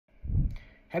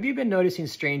Have you been noticing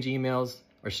strange emails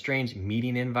or strange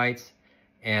meeting invites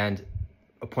and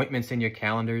appointments in your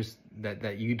calendars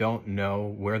that you don't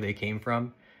know where they came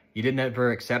from? You didn't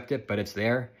ever accept it, but it's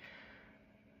there.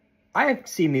 I have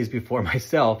seen these before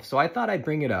myself, so I thought I'd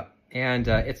bring it up. And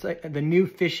it's like the new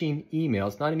phishing email.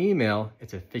 It's not an email,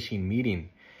 it's a phishing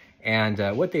meeting.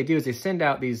 And what they do is they send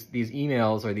out these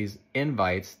emails or these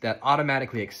invites that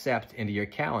automatically accept into your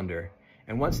calendar.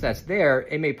 And once that's there,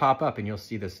 it may pop up and you'll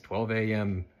see this 12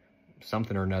 a.m.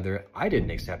 something or another. I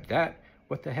didn't accept that.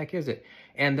 What the heck is it?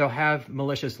 And they'll have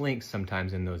malicious links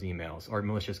sometimes in those emails or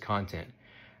malicious content.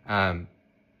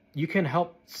 You can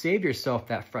help save yourself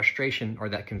that frustration or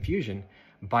that confusion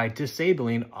by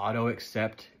disabling auto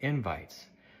accept invites.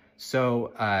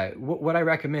 So what I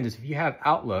recommend is if you have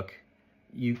Outlook,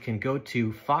 you can go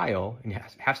to File, and it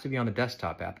has to be on the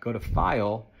desktop app. Go to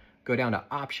File, go down to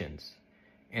Options,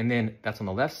 and then that's on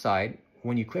the left side.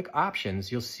 When you click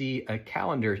Options, you'll see a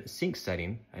calendar sync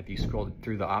setting. If you scroll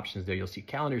through the options there, you'll see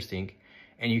calendar sync,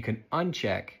 and you can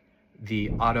uncheck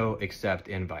the auto accept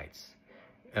invites.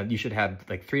 You should have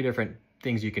like 3 different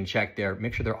things you can check there.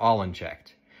 Make sure they're all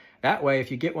unchecked. That way,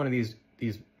 if you get one of these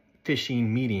phishing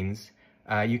meetings,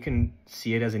 you can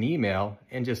see it as an email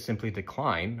and just simply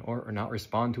decline or not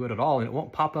respond to it at all, and it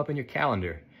won't pop up in your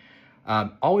calendar.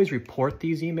 Always report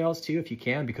these emails too if you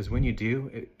can, because when you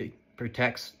do, it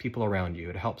protects people around you.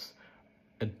 It helps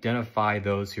identify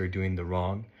those who are doing the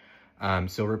wrong.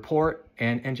 So report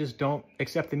and just don't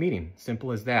accept the meeting.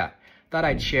 Simple as that. Thought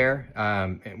I'd share.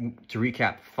 To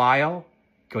recap, File,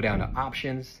 go down to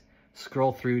Options,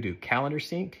 scroll through to Calendar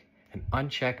Sync, and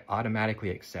uncheck Automatically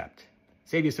Accept.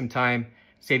 Save you some time,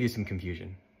 save you some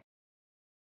confusion.